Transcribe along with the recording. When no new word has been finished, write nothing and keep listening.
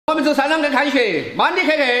们走山上去看雪，慢点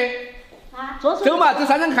开去。啊，走嘛，走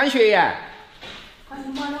山上看雪呀。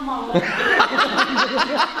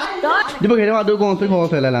你不去的话，都给我水瞌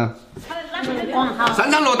睡来了。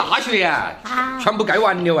山上落大雪呀，全部盖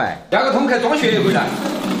完了哎。要个桶去装雪回来。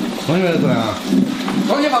装雪回来啊？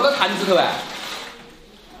装雪放到坛子头哎。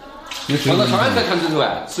放到双安在坛子头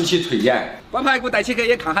哎，湿气退呀。把排骨带起去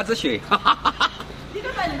也看下子雪。你都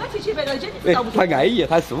带那个提起白了，简直找不它安逸，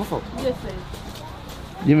它舒服。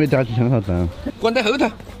因为夹起枪啥子啊？滚在后头。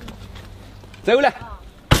走了。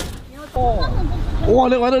哦。哇，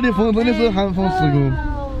那外头的风真的是寒风刺骨。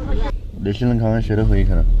那些人看看雪都回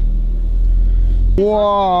去了。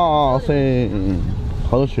哇塞，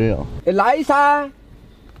好多雪啊！来噻。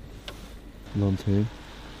浪车。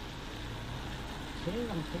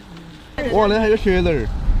哇，那还有雪人儿。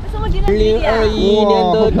2021年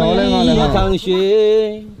的第一场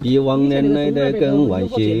雪，比往年来的更晚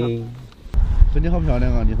些。真的好漂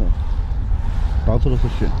亮啊！里头，到处都是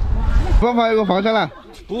雪。把排骨放下来。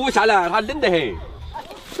不下来，它冷得很。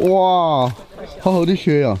哇，好厚的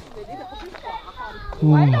雪呀！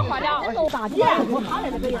哇。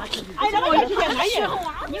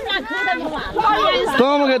走，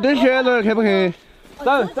我们去堆雪人，去不去？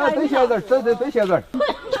走，堆雪人，走堆雪人。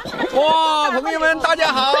哇，朋友们，大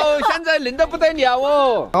家好！现在冷得不得了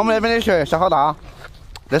哦。我们那边的雪下好大，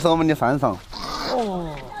那是我们的山上。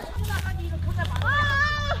哦。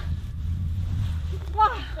哇！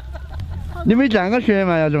你没见过雪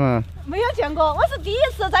吗，姚子们？没有见过，我是第一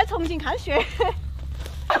次在重庆看雪。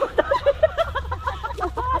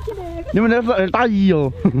你们那是2打1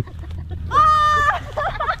哟。啊！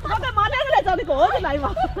我在妈两个来找你个人来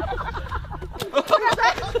嘛。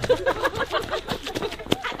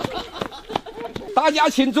大家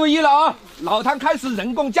请注意了啊！老汤开始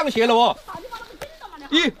人工降雪了哦。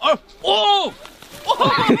1、2，哦！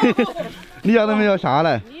你要都没有下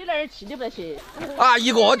来。你那儿气的不得行。啊，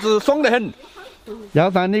一个字爽得很。要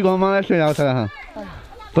3你给我们来学要噻哈。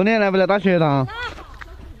昨天来不来打雪仗？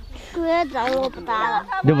雪仗我不打了。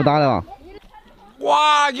你不打了吧？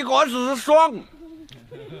哇，一个字爽！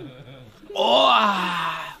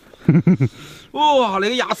哇！哇，那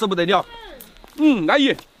个牙齿不得了。安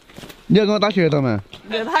逸。你要跟我打雪仗吗？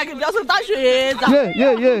那他还给表叔打雪仗。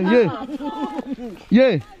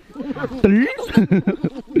耶！嘚儿。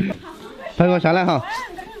排骨下来哈。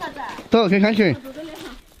走，去看雪。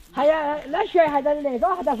还呀，那雪还在那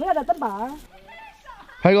个，还在回来在等爸。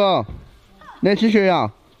排骨，来吸雪呀！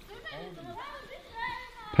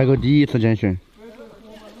排骨第一次见雪。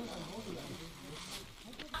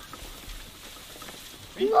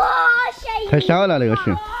太小了那个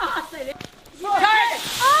雪。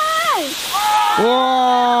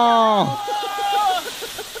哇！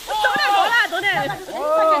多点。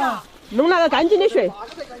弄那个干净的雪，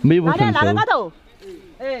美不胜拿在码收。头。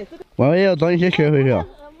哎，外面也要装一些雪回去啊。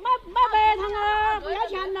买白糖啊，不要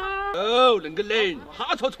钱呐。哦，那个冷，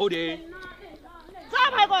哈戳戳的。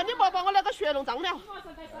咋排骨？你莫把我那个雪弄脏了。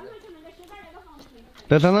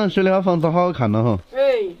在山上修的好房子好好看了哈。哎。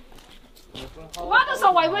我都说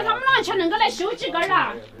外国他们哪去能够来修几根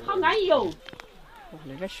啊，好安逸哦。哇，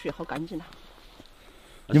那个雪好干净啊！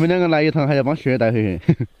你们2个来一趟还要帮雪带回去。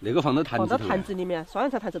那个放到坛子。放到坛子里面，双人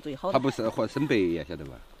才坛子最好。它不是会生白呀，晓得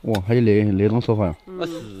吧？哇，还有那种说法呀？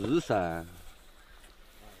是噻。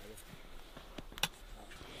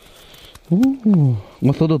哦，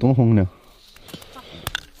我手都冻红了。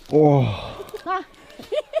哇！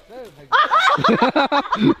对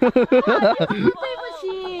不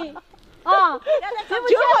起。啊，酒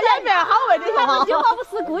后掩面好为的哈，酒后不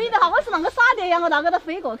是故意的哈，我是那个傻的呀，我那个都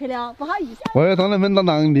飞过去了，不好意思。我要装那么当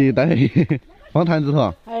当的带回去，放坛子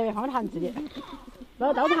头。哎，放坛子里，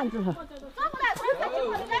到坛子头。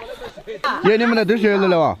爷，你们来堆雪人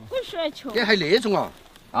了哇？雪球。也还那种啊？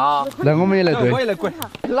啊，来，我们也来堆。我也来滚。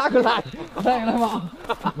哪个来？来嘛。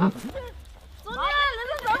昨天那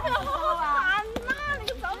个照片好好看呐，那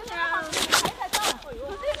个照片啊，拍照。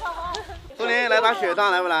昨天来打雪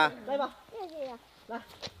仗来不来？来吧。来。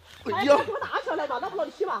哎呦。这么大小来吧，那不能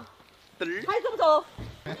起吧？嘚儿。还走不走？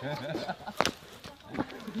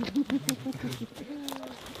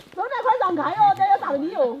都在快让开哦，这要啥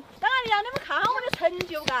理由？当然要你们看我的成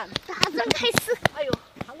就感。大正开始。哎呦，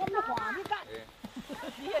看我们的画面感。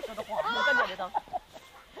你也说的话，我感觉得到。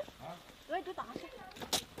对，就大些。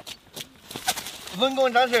人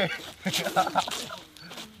工降雪。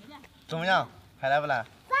怎么样？还来不来？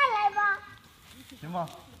再来吧。行吧。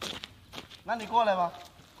那你过来吧，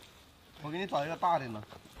我给你找一个大点的。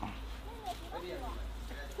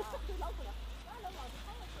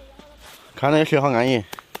看那个雪好安逸。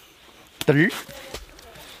嘚儿。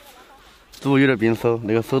注意了冰手，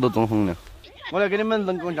那个手都冻红了。我来给你们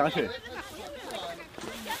人工降雪。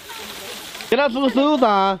给他做手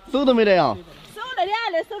噻，手都没得呀。手那里啊，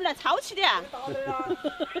那手来抄起的啊。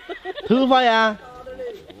头发呀，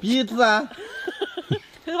鼻子啊。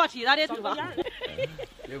头发剃了的头发。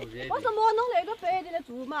我说莫弄那个白的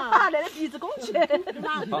做嘛。啊，那个鼻子拱起。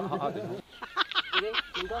好。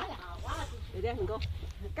那点很高。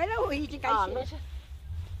该了我已经该去。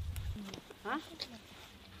啊？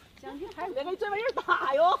讲你还那个嘴巴有点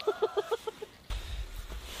大哟。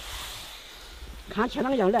看起啷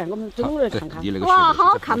个样来，我们整来看看。哇，好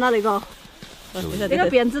好看呐那个。那个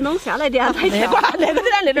辫子弄下来的啊，太像。那个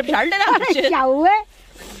那点片儿的了。在笑哎！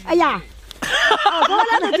哎呀，我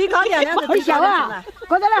俩在最高点，两好笑啊！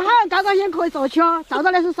觉得那好像高高兴可以坐起哦，照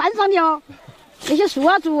到那是山上的哦，那些树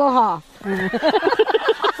啊竹哦哈。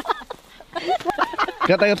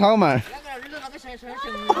给他带个草帽。好漂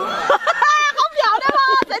亮啊！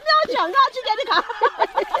真的好像啊！今天你看。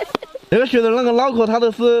那个学的那个脑壳，他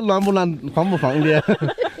都是乱不乱、放不放的。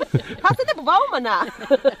他生得不把我们呐。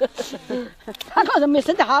他可能没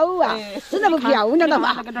生得好啊，生得不漂亮了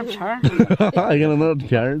吧？还给那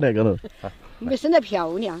片儿在个头。没生得漂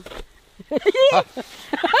亮。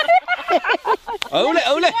欧嘞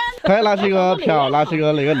欧嘞！快拿起个瓢，拿起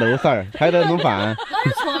个那个漏勺，开始弄饭。哪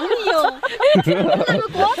有创意哦？拿个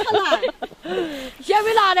锅出来。先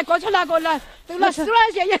没拿来锅出来过来，等了10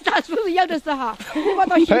万钱也大叔要的是哈，你把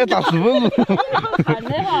到他也大叔子。看的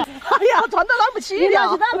哈，哎呀，穿到拿不起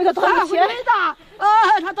了，是那个穿不起的，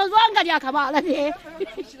他都软干的看嘛那里。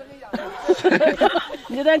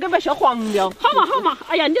你这根本学黄了。好嘛，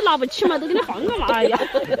哎呀，你拿不起嘛，都给你放个嘛，哎呀，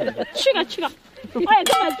起个，哎呀，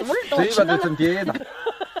根本肚儿都嘴巴都整瘪了。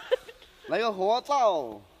来个合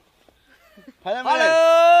照，拍了没？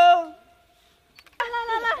 Hello。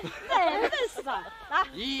来，真是啊！来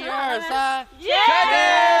，1、2、3，确定。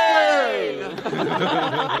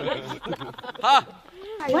好，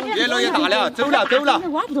越落越大了，走了。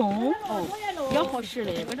挖不动，哦，要合适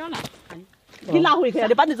那个了。你拿回去，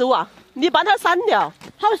你搬得走啊？你搬它散了。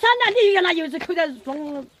好散了，你原来油脂口袋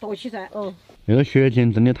装多起噻。那个雪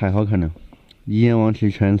景真的太好看了，一眼望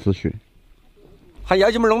去全是雪。还要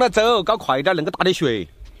你们弄到走，搞快点，恁个大的雪，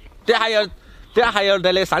这还要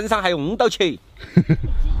在那山上还用到起。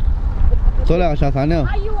走了，下山了。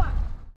哎呦啊！